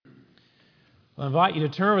I invite you to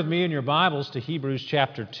turn with me in your Bibles to Hebrews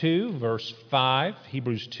chapter 2, verse 5.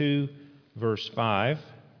 Hebrews 2, verse 5.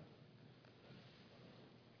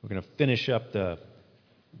 We're going to finish up the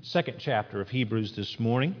second chapter of Hebrews this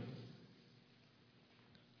morning.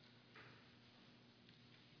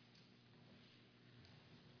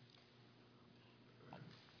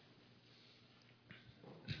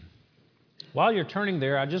 While you're turning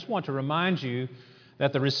there, I just want to remind you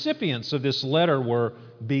that the recipients of this letter were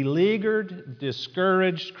beleaguered,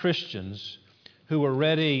 discouraged Christians who were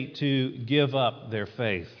ready to give up their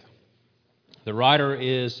faith. The writer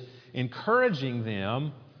is encouraging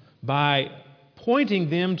them by pointing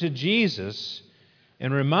them to Jesus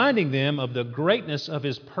and reminding them of the greatness of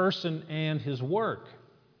His person and His work.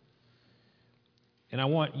 And I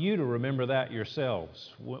want you to remember that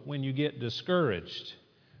yourselves. When you get discouraged,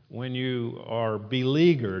 when you are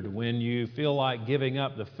beleaguered, when you feel like giving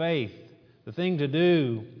up the faith, the thing to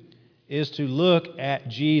do is to look at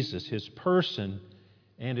Jesus, His person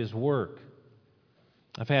and His work.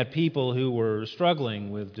 I've had people who were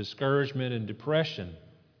struggling with discouragement and depression,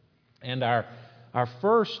 and our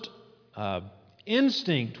first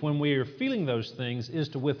instinct when we are feeling those things is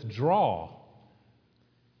to withdraw.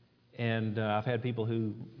 And I've had people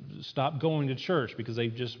who stopped going to church because they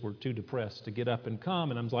just were too depressed to get up and come.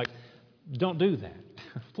 And I'm like, don't do that,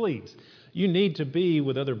 please. You need to be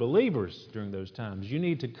with other believers during those times. You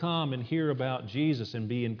need to come and hear about Jesus and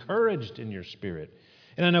be encouraged in your spirit.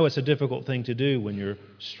 And I know it's a difficult thing to do when you're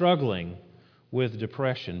struggling with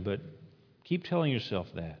depression, but keep telling yourself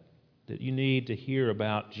that you need to hear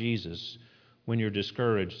about Jesus when you're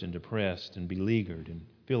discouraged and depressed and beleaguered and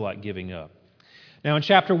feel like giving up. Now, in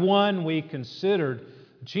chapter 1, we considered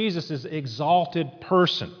Jesus' exalted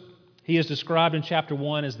person. He is described in chapter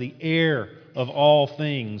 1 as the heir of all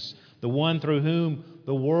things, the one through whom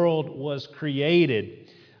the world was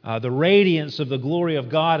created, the radiance of the glory of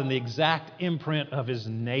God and the exact imprint of His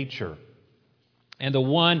nature, and the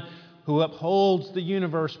one who upholds the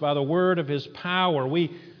universe by the word of His power.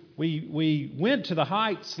 We went to the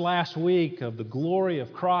heights last week of the glory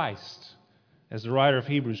of Christ, as the writer of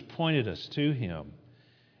Hebrews pointed us to Him.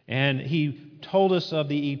 And he told us of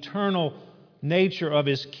the eternal nature of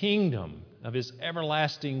His kingdom, of His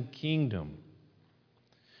everlasting kingdom.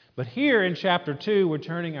 But here in chapter 2, we're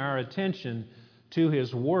turning our attention to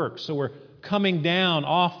His work. So we're coming down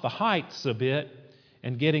off the heights a bit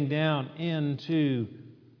and getting down into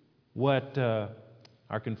what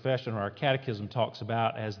our confession or our catechism talks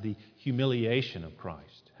about as the humiliation of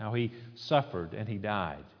Christ, how He suffered and He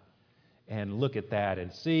died. And look at that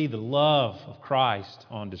and see the love of Christ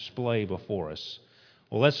on display before us.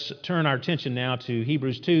 Well, let's turn our attention now to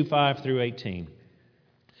Hebrews 2, 5 through 18.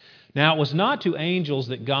 Now, it was not to angels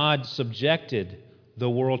that God subjected the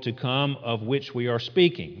world to come of which we are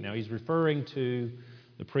speaking. Now, he's referring to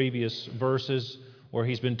the previous verses where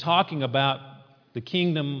he's been talking about the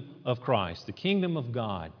kingdom of Christ, the kingdom of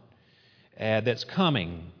God that's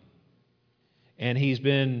coming. And he's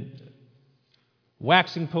been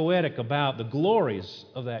waxing poetic about the glories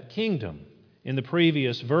of that kingdom in the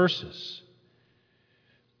previous verses.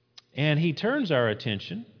 And he turns our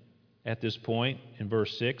attention at this point in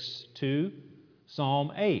verse 6 to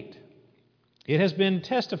Psalm 8. It has been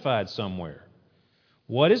testified somewhere.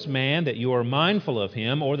 What is man that you are mindful of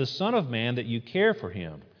him, or the Son of Man that you care for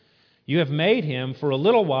him? You have made him for a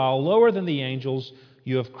little while lower than the angels.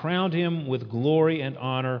 You have crowned him with glory and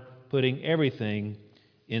honor, putting everything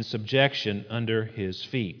in subjection under his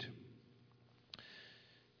feet.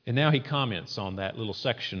 And now he comments on that little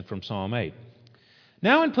section from Psalm 8.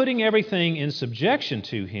 Now in putting everything in subjection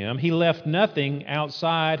to him, he left nothing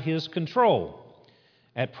outside his control.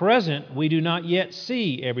 At present, we do not yet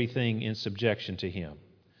see everything in subjection to him.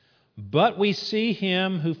 But we see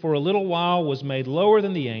him who for a little while was made lower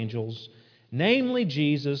than the angels, namely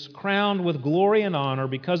Jesus, crowned with glory and honor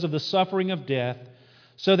because of the suffering of death,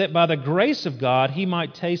 so that by the grace of God he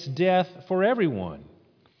might taste death for everyone.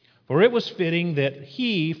 For it was fitting that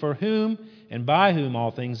he, for whom and by whom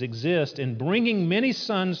all things exist, in bringing many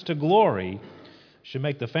sons to glory, should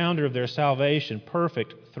make the founder of their salvation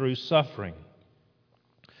perfect through suffering.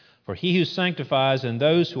 For he who sanctifies and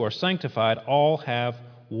those who are sanctified all have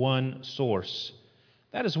one source.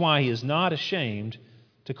 That is why he is not ashamed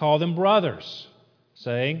to call them brothers,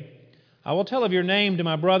 saying, I will tell of your name to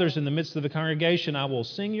my brothers in the midst of the congregation. I will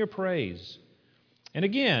sing your praise. And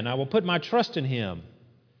again, I will put my trust in him.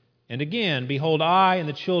 And again, behold, I and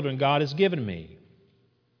the children God has given me.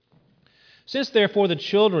 Since therefore the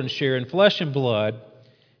children share in flesh and blood,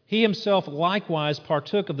 he himself likewise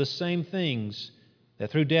partook of the same things,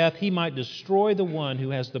 that through death he might destroy the one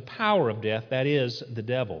who has the power of death, that is, the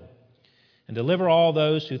devil, and deliver all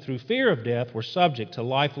those who through fear of death were subject to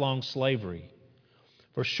lifelong slavery.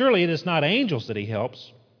 For surely it is not angels that he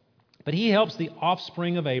helps, but he helps the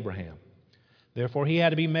offspring of Abraham. Therefore he had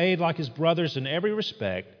to be made like his brothers in every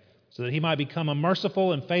respect, so that he might become a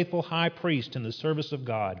merciful and faithful high priest in the service of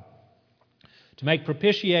God, to make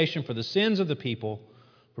propitiation for the sins of the people.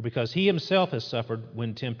 For because he himself has suffered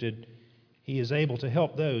when tempted, he is able to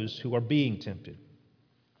help those who are being tempted.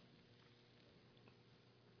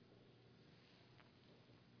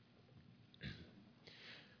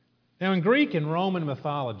 Now, in Greek and Roman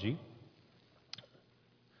mythology,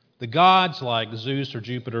 the gods like Zeus or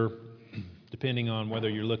Jupiter, depending on whether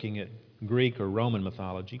you're looking at Greek or Roman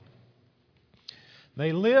mythology,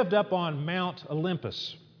 they lived up on Mount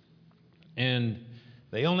Olympus, and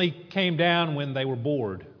they only came down when they were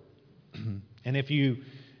bored. And if you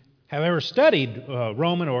have ever studied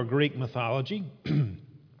Roman or Greek mythology,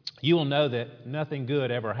 you will know that nothing good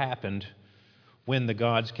ever happened when the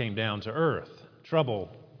gods came down to earth. Trouble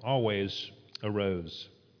always arose.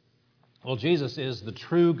 Well, Jesus is the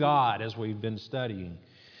true God, as we've been studying.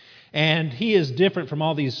 And he is different from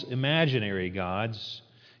all these imaginary gods.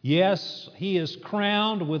 Yes, he is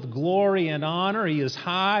crowned with glory and honor. He is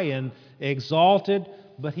high and exalted,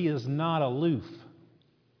 but he is not aloof.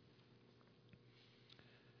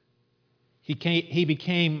 He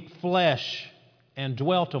became flesh and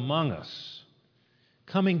dwelt among us,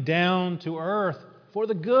 coming down to earth for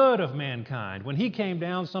the good of mankind. When he came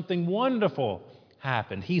down, something wonderful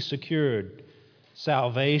happened. He secured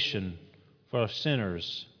salvation for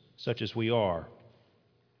sinners such as we are.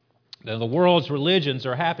 Now, the world's religions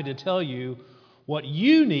are happy to tell you what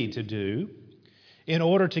you need to do in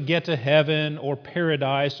order to get to heaven or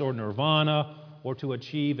paradise or nirvana or to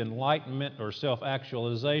achieve enlightenment or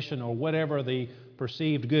self-actualization or whatever the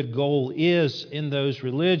perceived good goal is in those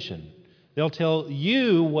religions. They'll tell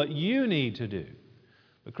you what you need to do.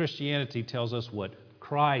 But Christianity tells us what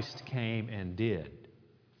Christ came and did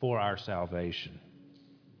for our salvation.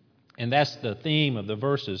 And that's the theme of the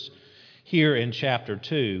verses here in chapter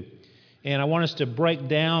 2. And I want us to break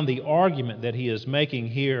down the argument that he is making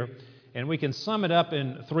here, and we can sum it up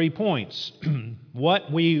in 3 points.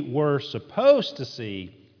 What we were supposed to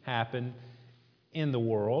see happen in the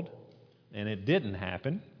world, and it didn't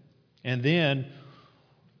happen. And then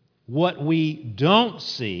what we don't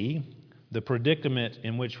see, the predicament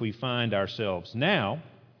in which we find ourselves now,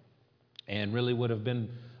 and really would have been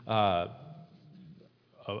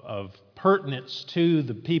of pertinence to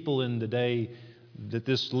the people in the day that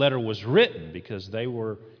this letter was written, because they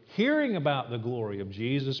were hearing about the glory of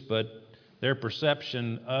Jesus, but their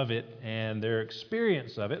perception of it and their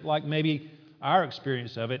experience of it, like maybe our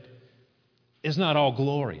experience of it, is not all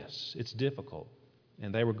glorious. It's difficult.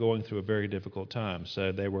 And they were going through a very difficult time,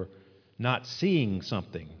 so they were not seeing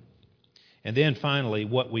something. And then finally,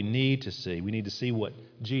 what we need to see. We need to see what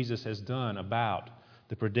Jesus has done about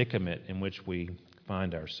the predicament in which we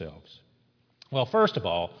find ourselves. Well, first of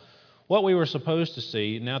all, what we were supposed to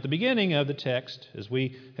see. Now, at the beginning of the text, as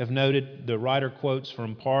we have noted, the writer quotes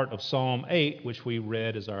from part of Psalm 8, which we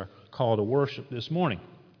read as our call to worship this morning.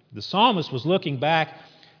 The psalmist was looking back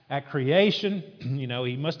at creation.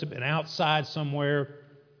 He must have been outside somewhere,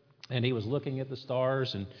 and he was looking at the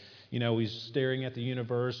stars, and, he's staring at the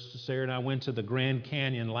universe. Sarah and I went to the Grand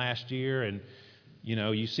Canyon last year, and,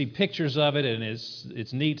 you see pictures of it, and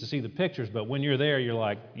it's neat to see the pictures, but when you're there, you're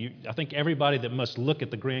like, I think everybody that must look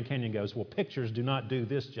at the Grand Canyon goes, well, pictures do not do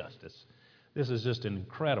this justice. This is just an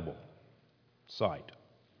incredible sight.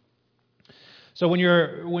 So when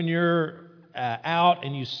you're out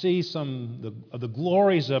and you see some of the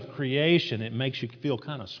glories of creation, it makes you feel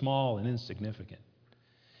kind of small and insignificant.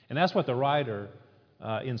 And that's what the writer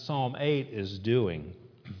in Psalm 8 is doing.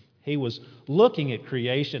 He was looking at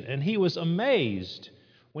creation, and he was amazed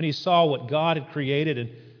when he saw what God had created,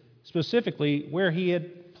 and specifically where he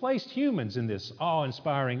had placed humans in this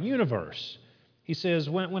awe-inspiring universe. He says,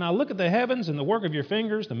 when I look at the heavens and the work of your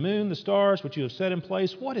fingers, the moon, the stars, which you have set in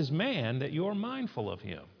place, what is man that you are mindful of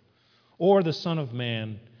him? Or the Son of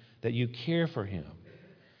Man that you care for him?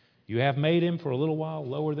 You have made him for a little while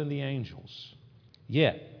lower than the angels,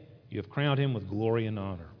 yet you have crowned him with glory and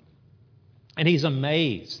honor. And he's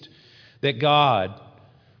amazed that God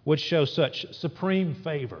would show such supreme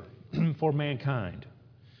favor for mankind.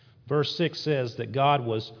 Verse 6 says that God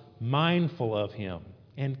was mindful of him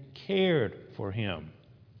and cared for him.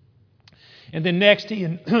 And then next,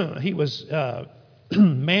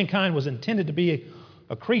 mankind was intended to be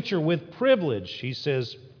a creature with privilege. He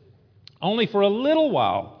says, only for a little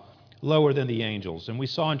while lower than the angels. And we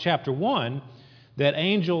saw in chapter 1 that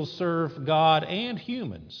angels serve God and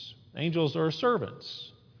humans. Angels are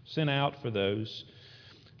servants. sent out for those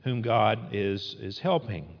whom God is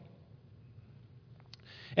helping.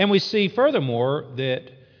 And we see furthermore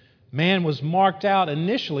that man was marked out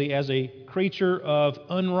initially as a creature of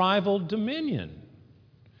unrivaled dominion.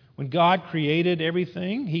 When God created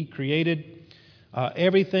everything, He created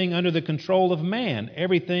everything under the control of man.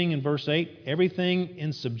 Everything, in verse 8, everything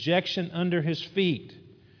in subjection under His feet.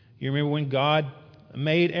 You remember when God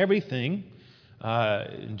made everything,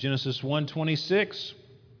 in Genesis 1:26,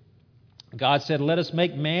 God said, "Let us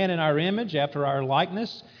make man in our image, after our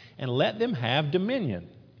likeness, and let them have dominion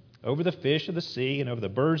over the fish of the sea, and over the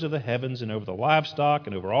birds of the heavens, and over the livestock,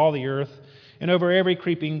 and over all the earth, and over every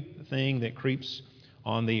creeping thing that creeps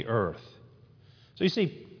on the earth." So you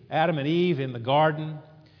see Adam and Eve in the garden,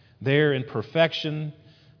 they're in perfection.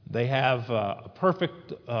 They have a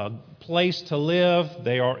perfect place to live.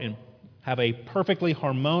 They have a perfectly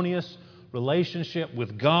harmonious relationship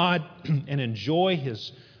with God and enjoy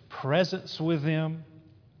His presence with them.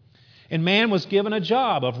 And man was given a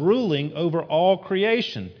job of ruling over all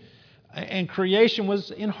creation. And creation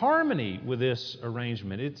was in harmony with this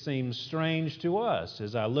arrangement. It seems strange to us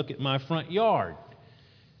as I look at my front yard,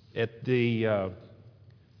 at the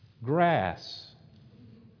grass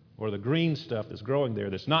or the green stuff that's growing there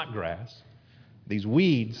that's not grass, these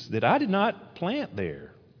weeds that I did not plant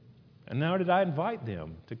there. And now did I invite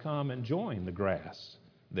them to come and join the grass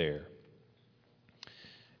there.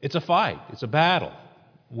 It's a fight. It's a battle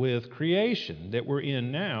with creation that we're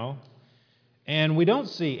in now. And we don't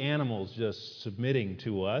see animals just submitting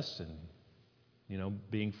to us and,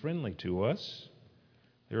 being friendly to us.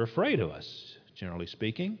 They're afraid of us, generally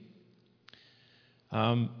speaking.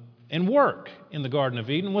 And work in the Garden of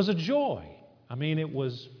Eden was a joy. I mean, it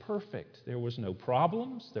was perfect. There was no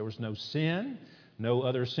problems. There was no sin, no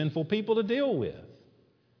other sinful people to deal with.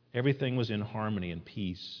 Everything was in harmony and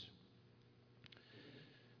peace.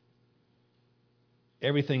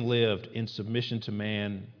 Everything lived in submission to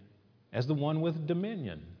man as the one with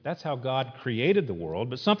dominion. That's how God created the world,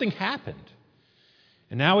 but something happened.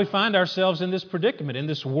 And now we find ourselves in this predicament, in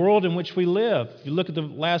this world in which we live. If you look at the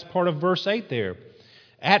last part of verse 8 there,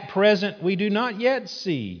 at present we do not yet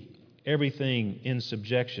see everything in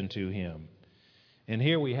subjection to Him. And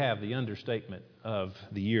here we have the understatement of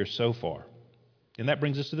the year so far. And that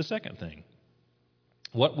brings us to the second thing.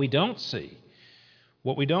 What we don't see.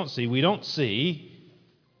 We don't see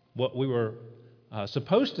what we were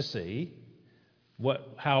supposed to see,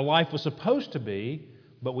 how life was supposed to be,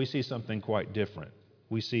 but we see something quite different.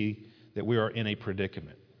 We see that we are in a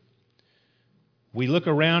predicament. We look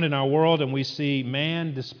around in our world and we see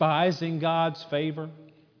man despising God's favor,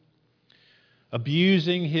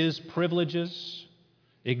 abusing His privileges,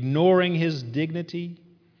 ignoring His dignity,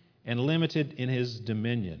 and limited in his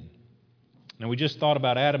dominion. Now, we just thought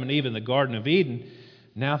about Adam and Eve in the Garden of Eden.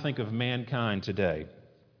 Now think of mankind today.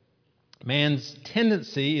 Man's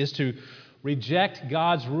tendency is to reject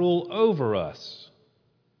God's rule over us.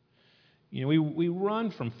 We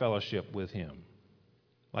run from fellowship with Him.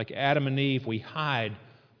 Like Adam and Eve, we hide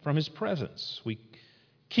from His presence. We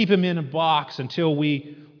keep Him in a box until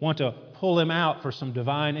we want to pull Him out for some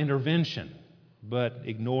divine intervention, but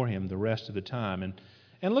ignore Him the rest of the time.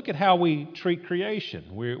 And look at how we treat creation.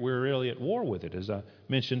 We're really at war with it. As I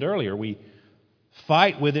mentioned earlier, we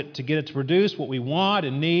fight with it to get it to produce what we want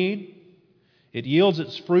and need. It yields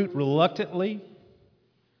its fruit reluctantly.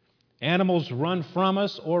 Animals run from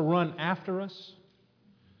us or run after us.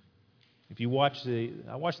 If you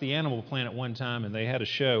I watched the Animal Planet one time, and they had a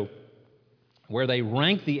show where they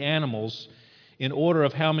ranked the animals in order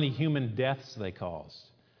of how many human deaths they caused.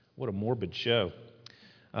 What a morbid show.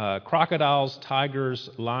 Crocodiles, tigers,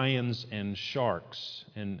 lions, and sharks.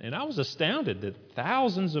 And I was astounded that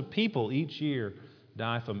thousands of people each year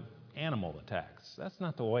die from animal attacks. That's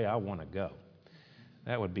not the way I want to go.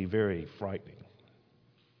 That would be very frightening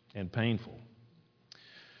and painful.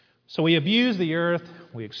 So we abuse the earth,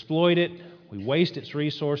 we exploit it, we waste its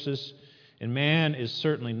resources, and man is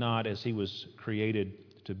certainly not as he was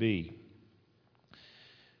created to be.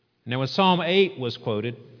 Now, when Psalm 8 was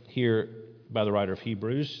quoted here by the writer of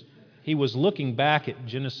Hebrews, he was looking back at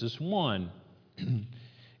Genesis 1.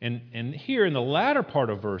 And here in the latter part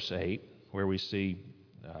of verse 8, where we see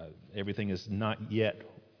everything is not yet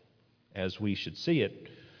as we should see it,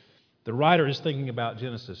 the writer is thinking about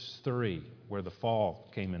Genesis 3, where the fall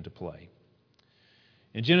came into play.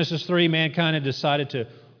 In Genesis 3, mankind had decided to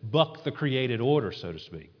buck the created order, so to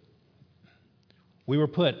speak. We were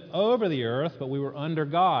put over the earth, but we were under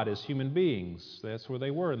God as human beings. That's where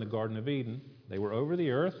they were in the Garden of Eden. They were over the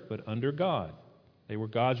earth, but under God. They were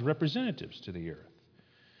God's representatives to the earth.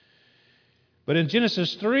 But in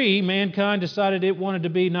Genesis 3, mankind decided it wanted to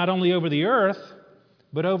be not only over the earth,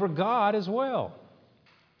 but over God as well.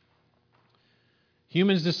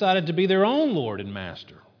 Humans decided to be their own Lord and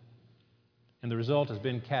Master. And the result has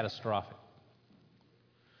been catastrophic.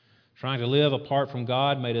 Trying to live apart from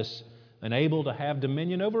God made us unable to have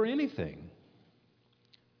dominion over anything.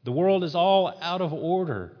 The world is all out of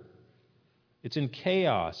order. It's in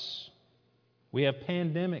chaos. We have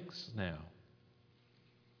pandemics now.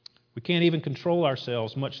 We can't even control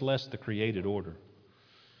ourselves, much less the created order.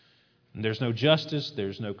 And there's no justice,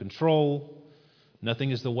 there's no control.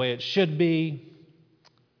 Nothing is the way it should be.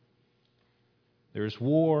 There's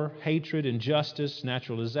war, hatred, injustice,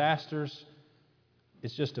 natural disasters.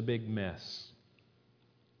 It's just a big mess.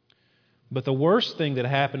 But the worst thing that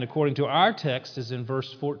happened, according to our text, is in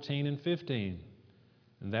verse 14 and 15.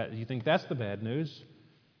 And that, you think that's the bad news?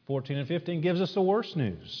 14 and 15 gives us the worst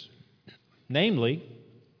news. Namely,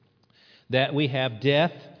 that we have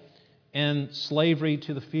death and slavery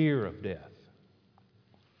to the fear of death.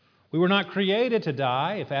 We were not created to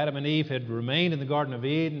die. If Adam and Eve had remained in the Garden of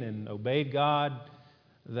Eden and obeyed God,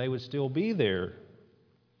 they would still be there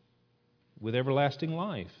with everlasting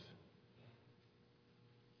life.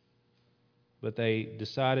 But they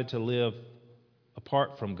decided to live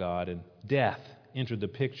apart from God, and death entered the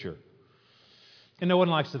picture. And no one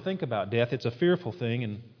likes to think about death. It's a fearful thing,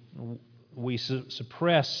 and we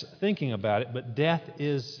suppress thinking about it, but death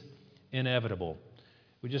is inevitable.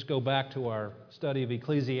 We just go back to our study of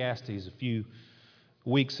Ecclesiastes a few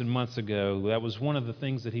weeks and months ago. That was one of the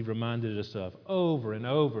things that he reminded us of over and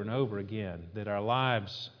over and over again, that our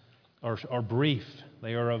lives are brief.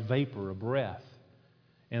 They are a vapor, a breath,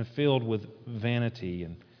 and filled with vanity.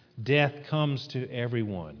 And death comes to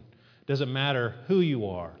everyone. Doesn't matter who you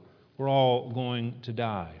are. We're all going to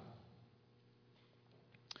die.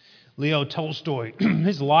 Leo Tolstoy,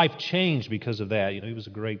 his life changed because of that. He was a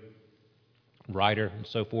great writer and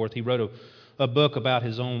so forth. He wrote a book about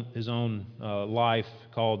his own life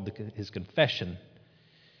called his Confession,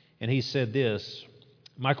 and he said this: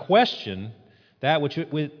 "My question, that which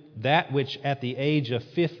at the age of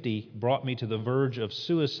 50 brought me to the verge of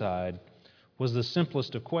suicide, was the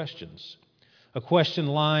simplest of questions. A question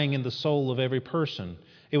lying in the soul of every person.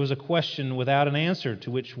 It was a question without an answer, to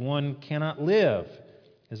which one cannot live,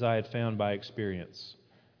 as I had found by experience.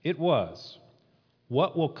 It was,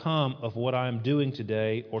 what will come of what I am doing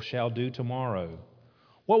today or shall do tomorrow?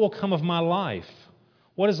 What will come of my life?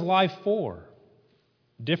 What is life for?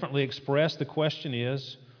 Differently expressed, the question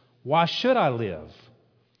is, why should I live?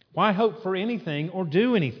 Why hope for anything or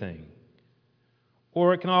do anything?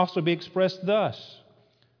 Or it can also be expressed thus: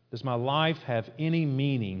 does my life have any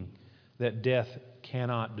meaning that death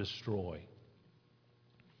cannot destroy?"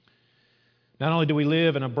 Not only do we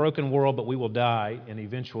live in a broken world, but we will die and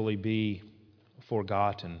eventually be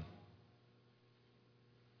forgotten.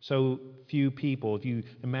 So few people, if you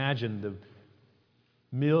imagine the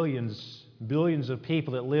millions, billions of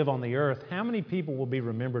people that live on the earth, how many people will be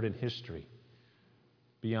remembered in history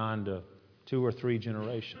beyond 2 or 3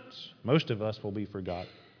 generations? Most of us will be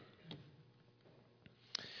forgotten.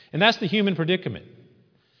 And that's the human predicament.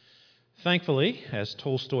 Thankfully, as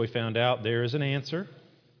Tolstoy found out, there is an answer.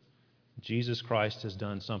 Jesus Christ has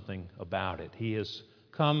done something about it. He has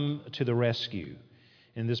come to the rescue.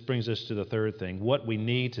 And this brings us to the third thing, what we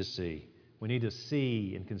need to see. We need to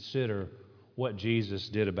see and consider what Jesus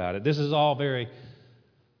did about it. This is all very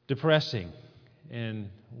depressing, and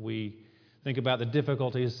we think about the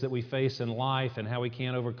difficulties that we face in life and how we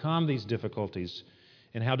can't overcome these difficulties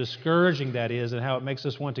and how discouraging that is and how it makes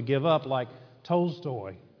us want to give up, like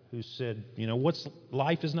Tolstoy, who said,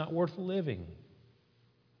 life is not worth living.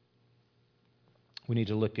 We need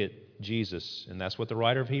to look at Jesus, and that's what the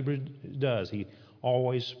writer of Hebrews does. He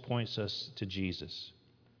always points us to Jesus.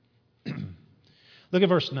 Look at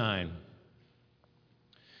verse 9.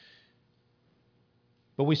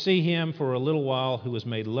 "But we see him for a little while who was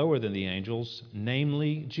made lower than the angels,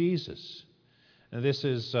 namely Jesus." Now this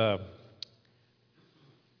is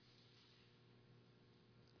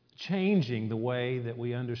changing the way that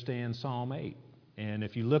we understand Psalm 8. And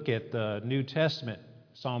if you look at the New Testament,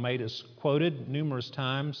 Psalm 8 is quoted numerous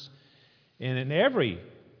times, and in every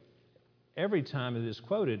time it is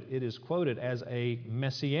quoted as a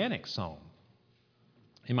messianic psalm.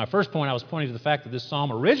 In my first point, I was pointing to the fact that this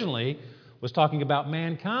psalm originally was talking about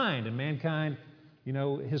mankind, and mankind,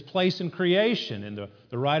 his place in creation. And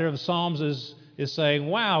the writer of the Psalms is saying,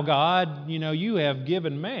 wow, God, you have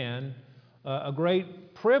given man a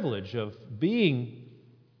great privilege of being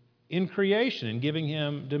in creation and giving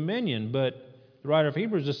him dominion. But the writer of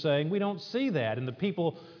Hebrews is saying we don't see that. And the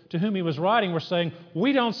people to whom he was writing were saying,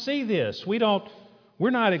 we don't see this. We're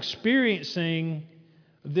not experiencing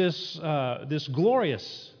this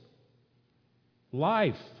glorious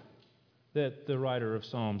life that the writer of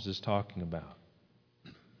Psalms is talking about.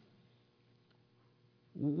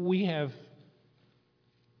 We have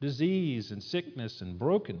disease and sickness and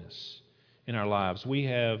brokenness in our lives. We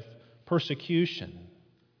have persecution.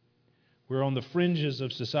 We're on the fringes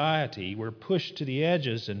of society. We're pushed to the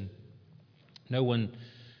edges, and no one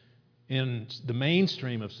in the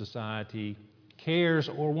mainstream of society cares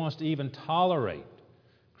or wants to even tolerate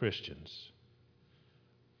Christians.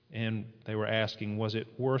 And they were asking, was it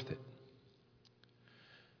worth it?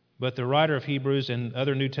 But the writer of Hebrews and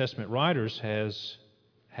other New Testament writers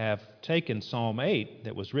have taken Psalm 8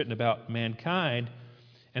 that was written about mankind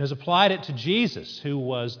and has applied it to Jesus, who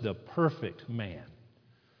was the perfect man,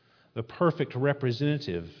 the perfect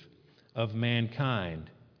representative of mankind.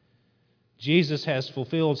 Jesus has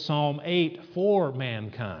fulfilled Psalm 8 for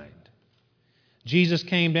mankind. Jesus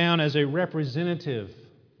came down as a representative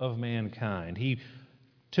of mankind. He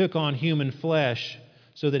took on human flesh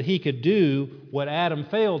so that he could do what Adam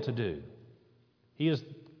failed to do. He is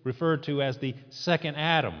referred to as the second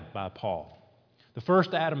Adam by Paul. The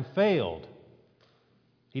first Adam failed.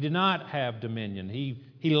 He did not have dominion.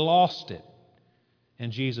 He lost it.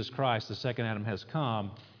 And Jesus Christ, the second Adam, has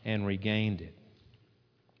come and regained it.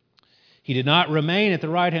 He did not remain at the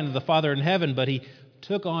right hand of the Father in heaven, but he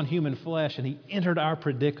took on human flesh and he entered our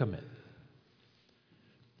predicament.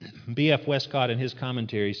 B.F. Westcott in his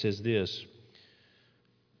commentary says this: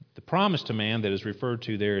 the promise to man that is referred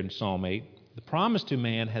to there in Psalm 8, the promise to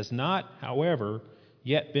man has not, however,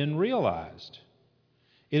 yet been realized.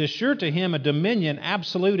 It assured to him a dominion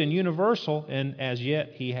absolute and universal, and as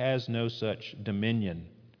yet he has no such dominion.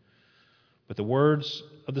 But the words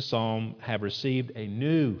of the psalm have received a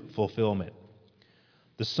new fulfillment.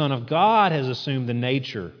 The Son of God has assumed the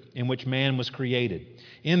nature in which man was created.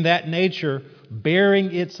 In that nature,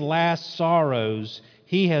 bearing its last sorrows,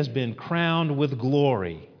 he has been crowned with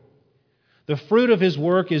glory. The fruit of his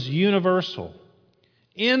work is universal.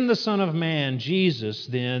 In the Son of Man, Jesus,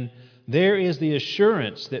 then, there is the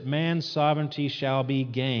assurance that man's sovereignty shall be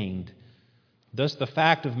gained. Thus, the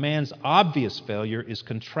fact of man's obvious failure is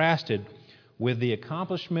contrasted with the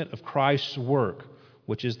accomplishment of Christ's work,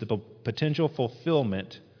 which is the potential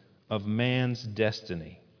fulfillment of man's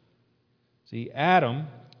destiny. See, Adam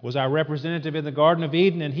was our representative in the Garden of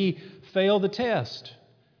Eden, and he failed the test.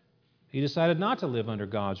 He decided not to live under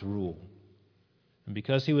God's rule. And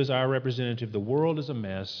because he was our representative, the world is a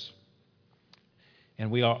mess,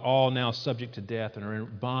 and we are all now subject to death and are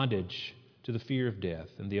in bondage to the fear of death.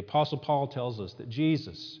 And the Apostle Paul tells us that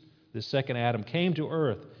Jesus, the second Adam, came to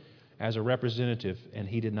earth as a representative, and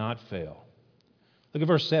he did not fail. Look at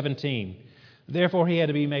verse 17. Therefore he had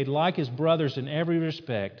to be made like his brothers in every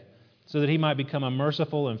respect, so that he might become a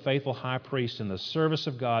merciful and faithful high priest in the service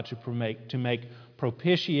of God to make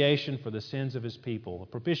propitiation for the sins of his people. A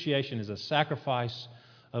propitiation is a sacrifice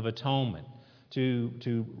of atonement,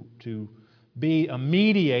 to be a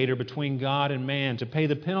mediator between God and man, to pay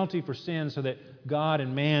the penalty for sin so that God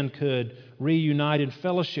and man could reunite in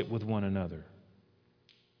fellowship with one another.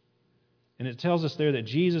 And it tells us there that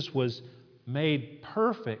Jesus was made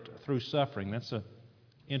perfect through suffering. That's an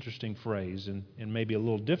interesting phrase and maybe a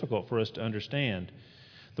little difficult for us to understand.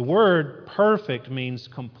 The word perfect means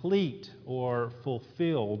complete or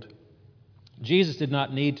fulfilled. Jesus did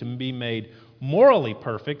not need to be made morally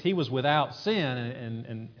perfect. He was without sin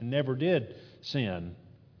and never did sin.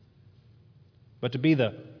 But to be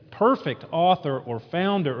the perfect author or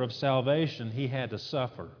founder of salvation, he had to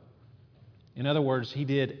suffer. In other words, he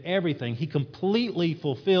did everything. He completely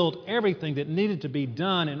fulfilled everything that needed to be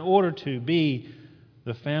done in order to be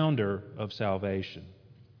the founder of salvation.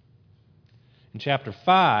 In chapter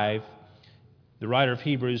 5, the writer of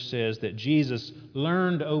Hebrews says that Jesus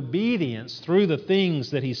learned obedience through the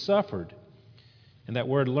things that he suffered. And that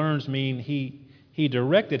word learns mean he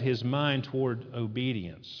directed his mind toward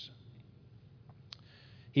obedience.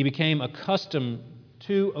 He became accustomed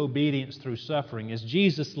to obedience through suffering. As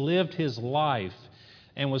Jesus lived his life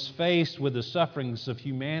and was faced with the sufferings of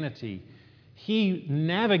humanity, he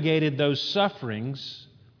navigated those sufferings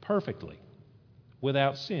perfectly,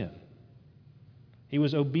 without sin. He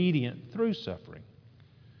was obedient through suffering.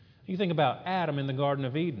 You think about Adam in the Garden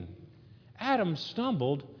of Eden. Adam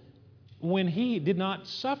stumbled when he did not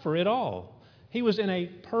suffer at all. He was in a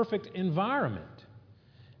perfect environment.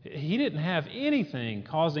 He didn't have anything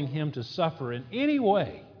causing him to suffer in any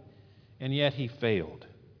way, and yet he failed.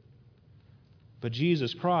 But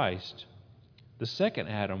Jesus Christ, the second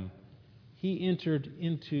Adam, he entered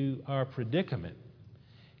into our predicament.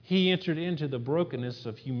 He entered into the brokenness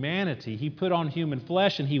of humanity. He put on human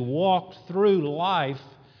flesh and He walked through life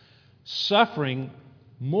suffering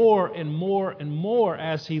more and more and more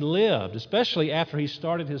as He lived, especially after He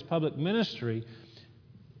started His public ministry,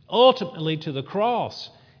 ultimately to the cross.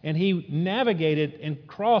 And He navigated and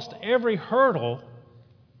crossed every hurdle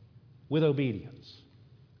with obedience.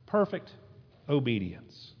 Perfect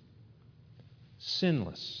obedience.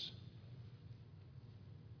 Sinless.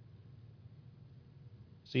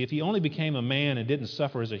 See, if He only became a man and didn't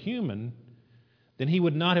suffer as a human, then He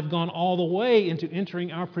would not have gone all the way into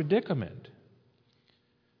entering our predicament.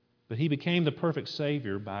 But He became the perfect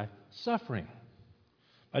Savior by suffering,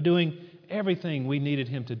 by doing everything we needed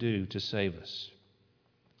Him to do to save us.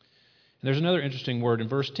 And there's another interesting word in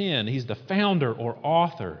verse 10. He's the founder or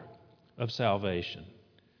author of salvation.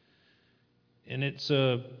 And it's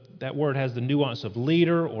that word has the nuance of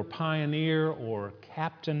leader or pioneer or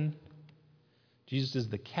captain. Jesus is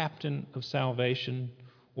the captain of salvation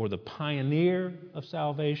or the pioneer of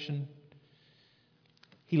salvation.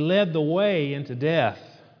 He led the way into death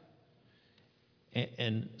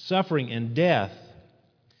and suffering and death.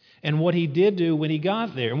 And what He did do when He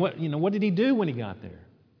got there, and what did He do when He got there?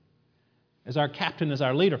 As our captain, as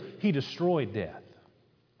our leader, He destroyed death.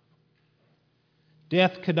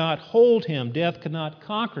 Death could not hold Him. Death could not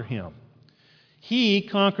conquer Him. He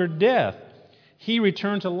conquered death. He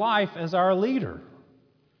returned to life as our leader.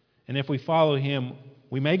 And if we follow Him,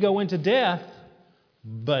 we may go into death,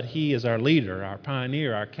 but He is our leader, our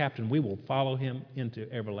pioneer, our captain. We will follow Him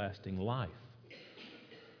into everlasting life.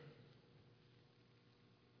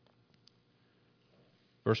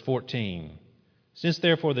 Verse 14, since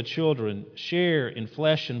therefore the children share in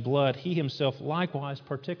flesh and blood, He Himself likewise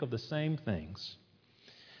partook of the same things,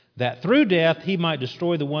 that through death He might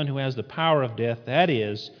destroy the one who has the power of death, that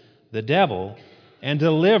is, the devil, and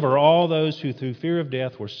deliver all those who through fear of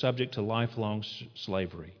death were subject to lifelong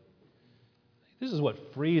slavery. This is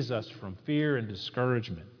what frees us from fear and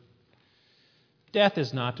discouragement. Death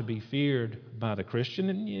is not to be feared by the Christian,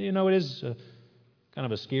 and it is kind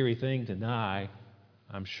of a scary thing to die,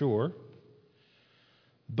 I'm sure.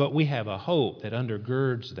 But we have a hope that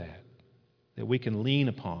undergirds that we can lean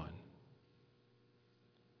upon.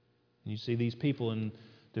 You see these people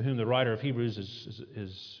to whom the writer of Hebrews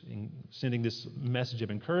is sending this message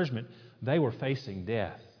of encouragement, they were facing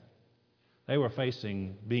death. They were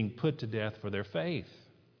facing being put to death for their faith.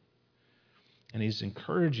 And He's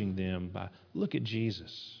encouraging them by, look at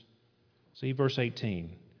Jesus. See verse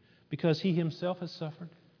 18. Because He Himself has suffered,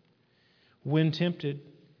 when tempted,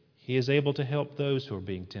 He is able to help those who are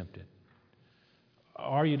being tempted.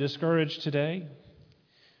 Are you discouraged today?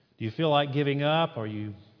 Do you feel like giving up? Or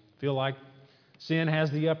you feel like sin has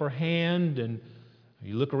the upper hand? And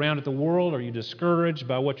you look around at the world, are you discouraged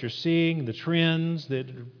by what you're seeing, the trends that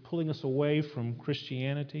are pulling us away from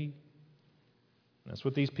Christianity? That's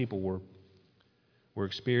what these people were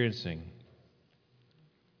experiencing.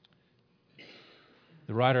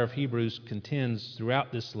 The writer of Hebrews contends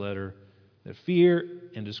throughout this letter that fear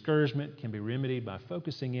and discouragement can be remedied by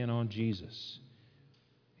focusing in on Jesus.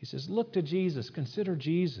 He says, look to Jesus, consider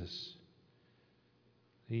Jesus.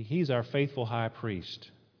 He's our faithful high priest.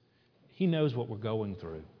 He knows what we're going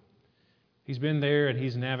through. He's been there and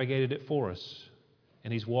He's navigated it for us.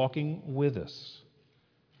 And He's walking with us.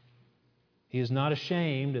 He is not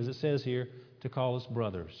ashamed, as it says here, to call us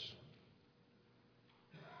brothers.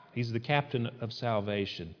 He's the captain of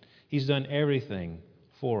salvation. He's done everything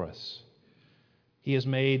for us. He has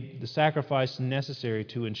made the sacrifice necessary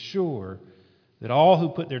to ensure that all who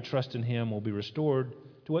put their trust in Him will be restored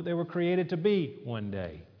to what they were created to be one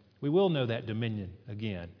day. We will know that dominion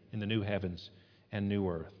again in the new heavens and new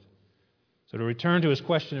earth. So to return to his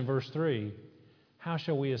question in verse 3, how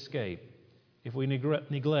shall we escape if we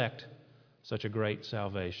neglect such a great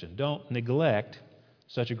salvation? Don't neglect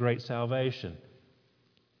such a great salvation.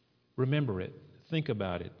 Remember it, think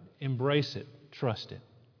about it, embrace it, trust it.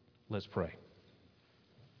 Let's pray.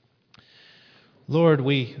 Lord,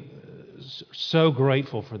 we are so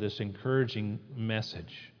grateful for this encouraging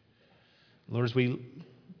message. Lord, as we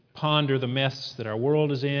ponder the mess that our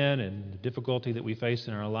world is in and the difficulty that we face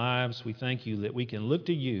in our lives, we thank You that we can look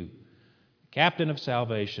to You, Captain of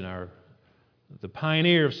salvation, the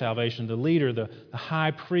pioneer of salvation, the leader, the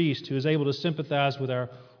high priest who is able to sympathize with our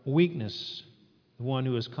weakness, the one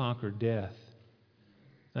who has conquered death.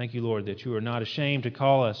 Thank You, Lord, that You are not ashamed to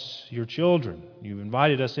call us Your children. You've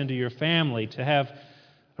invited us into Your family to have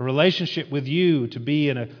a relationship with You, to be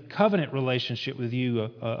in a covenant relationship with You,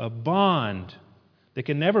 a bond that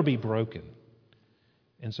can never be broken.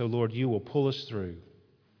 And so, Lord, You will pull us through.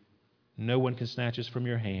 No one can snatch us from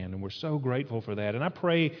your hand, and we're so grateful for that. And I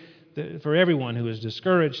pray that for everyone who is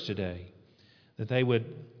discouraged today, that they would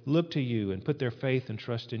look to you and put their faith and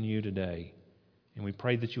trust in you today. And we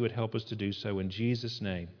pray that you would help us to do so. In Jesus'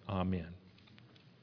 name, amen.